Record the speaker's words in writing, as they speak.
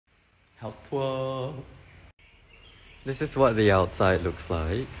House tour. This is what the outside looks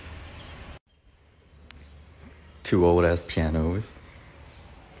like. Two old-ass pianos.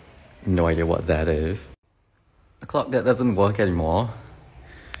 No idea what that is. A clock that doesn't work anymore.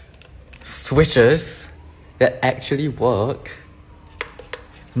 Switches that actually work.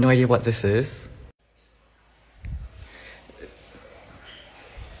 No idea what this is.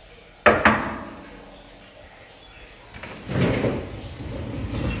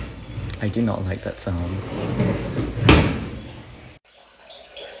 I do not like that sound.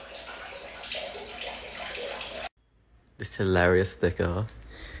 This hilarious sticker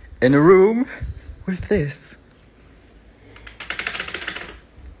in a room with this.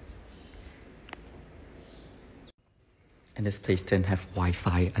 And this place didn't have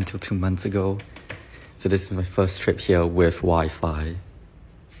Wi-Fi until 2 months ago. So this is my first trip here with Wi-Fi.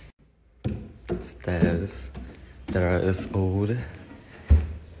 Stairs that are as old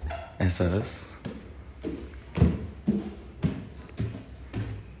as us.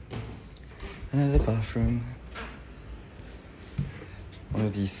 Another bathroom. One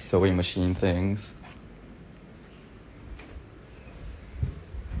of these sewing machine things.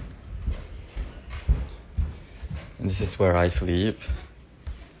 And this is where I sleep.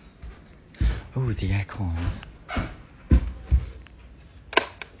 Oh, the aircon.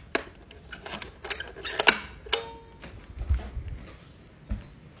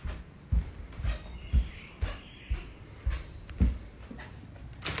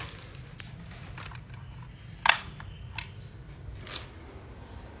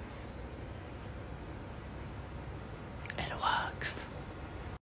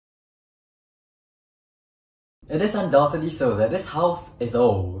 It is undoubtedly so that this house is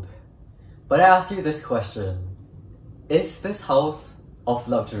old. But I ask you this question. Is this house of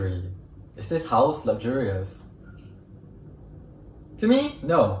luxury? Is this house luxurious? To me,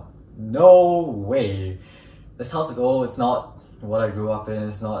 no. No way. This house is old, it's not what I grew up in,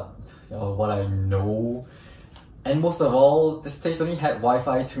 it's not what I know. And most of all, this place only had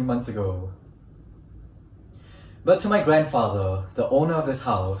Wi-Fi 2 months ago. But to my grandfather, the owner of this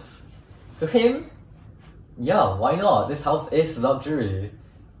house, to him, yeah, why not? This house is luxury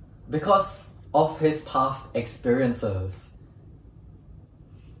because of his past experiences.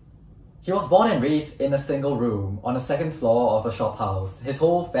 He was born and raised in a single room on the second floor of a shop house. His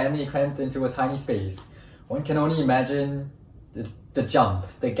whole family crammed into a tiny space. One can only imagine the jump,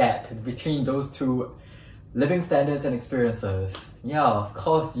 the gap between those two living standards and experiences. Yeah, of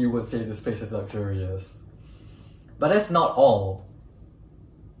course you would say this place is luxurious. But that's not all.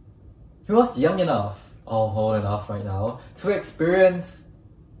 He was young enough, or old enough right now, to experience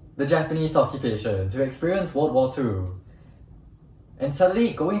the Japanese occupation, to experience World War II. And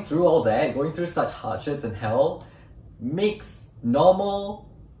suddenly going through all that, going through such hardships and hell, makes normal,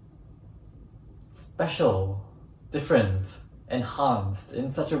 special, different, enhanced in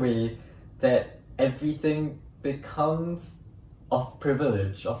such a way that everything becomes of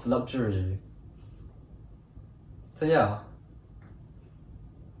privilege, of luxury. So yeah.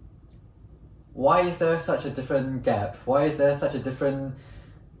 Why is there such a different gap? Why is there such a different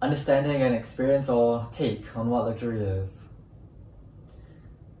understanding and experience or take on what luxury is?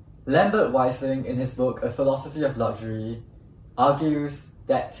 Lambert Wiesing, in his book A Philosophy of Luxury, argues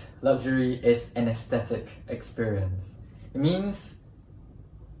that luxury is an aesthetic experience. It means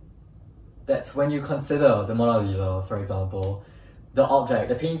that when you consider the Mona Lisa, for example, the object,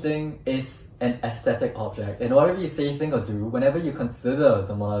 the painting is an aesthetic object. And whatever you say, think or do, whenever you consider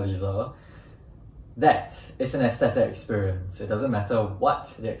the Mona Lisa, that is an aesthetic experience. It doesn't matter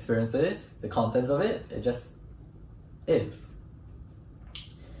what the experience is, the contents of it, it just is.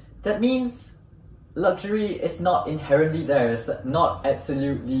 That means luxury is not inherently there, it's not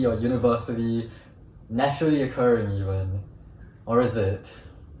absolutely or universally, naturally occurring even. Or is it?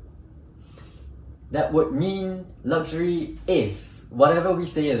 That would mean luxury is whatever we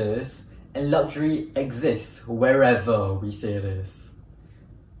say it is, and luxury exists wherever we say it is.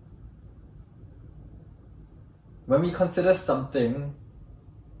 When we consider something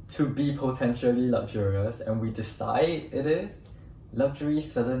to be potentially luxurious and we decide it is, luxury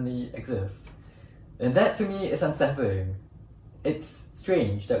suddenly exists. And that to me is unsettling. It's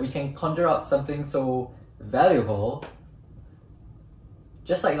strange that we can conjure up something so valuable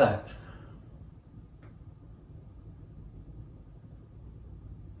just like that.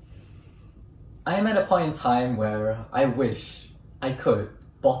 I am at a point in time where I wish I could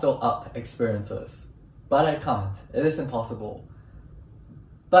bottle up experiences. But I can't. It is impossible.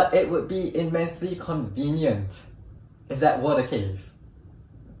 But it would be immensely convenient if that were the case.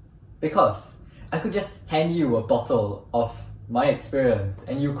 Because I could just hand you a bottle of my experience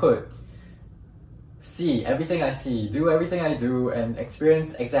and you could see everything I see, do everything I do, and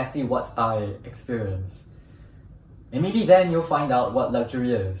experience exactly what I experience. And maybe then you'll find out what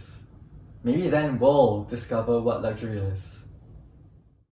luxury is. Maybe then we'll discover what luxury is.